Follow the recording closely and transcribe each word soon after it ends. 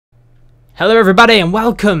Hello everybody and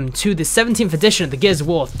welcome to the 17th edition of the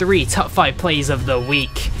GoW3 Top 5 Plays of the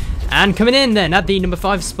Week. And coming in then at the number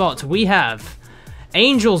 5 spot we have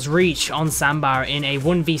Angel's Reach on Sandbar in a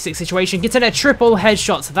 1v6 situation, getting a triple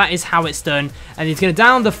headshot, so that is how it's done. And he's going to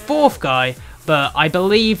down the 4th guy, but I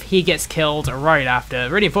believe he gets killed right after.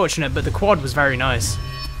 Really unfortunate, but the quad was very nice.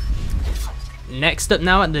 Next up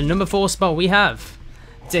now at the number 4 spot we have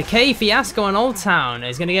Decay Fiasco on Old Town.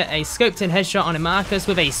 Is going to get a scoped in headshot on Marcus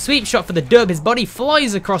with a sweep shot for the dub. His body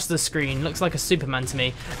flies across the screen. Looks like a Superman to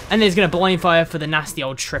me. And then he's going to blind fire for the nasty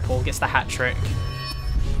old triple. Gets the hat trick.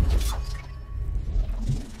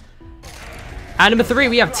 At number 3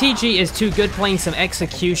 we have TG is too good, playing some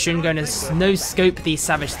execution. Going to no scope the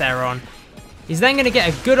Savage Theron. He's then going to get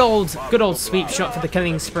a good old sweep shot for the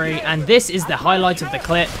killing spree. And this is the highlight of the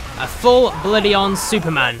clip. A full bloody on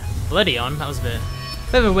Superman. Bloody on? That was a bit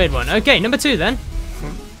of a weird one. Okay, number 2 then.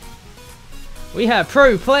 We have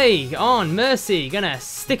Pro Play on Mercy. Gonna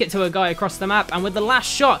stick it to a guy across the map, and with the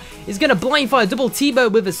last shot, he's gonna blind fire double T-bow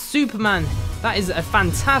with a Superman. That is a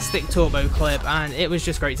fantastic turbo clip, and it was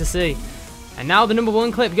just great to see. And now the number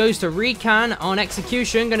 1 clip goes to Recan on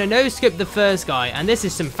Execution. Gonna no-scope the first guy, and this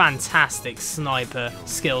is some fantastic sniper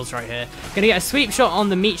skills right here. Gonna get a sweep shot on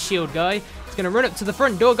the meat shield guy. He's gonna run up to the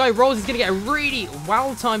front door guy, rolls. He's gonna get a really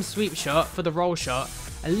well-timed sweep shot for the roll shot.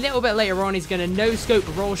 A little bit later on, he's going to no-scope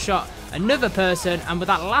roll shot another person, and with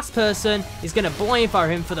that last person, he's going to blind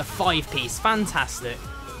fire him for the 5-piece. Fantastic.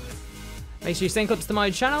 Make sure you stay close to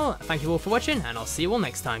my channel. Thank you all for watching, and I'll see you all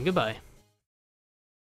next time. Goodbye.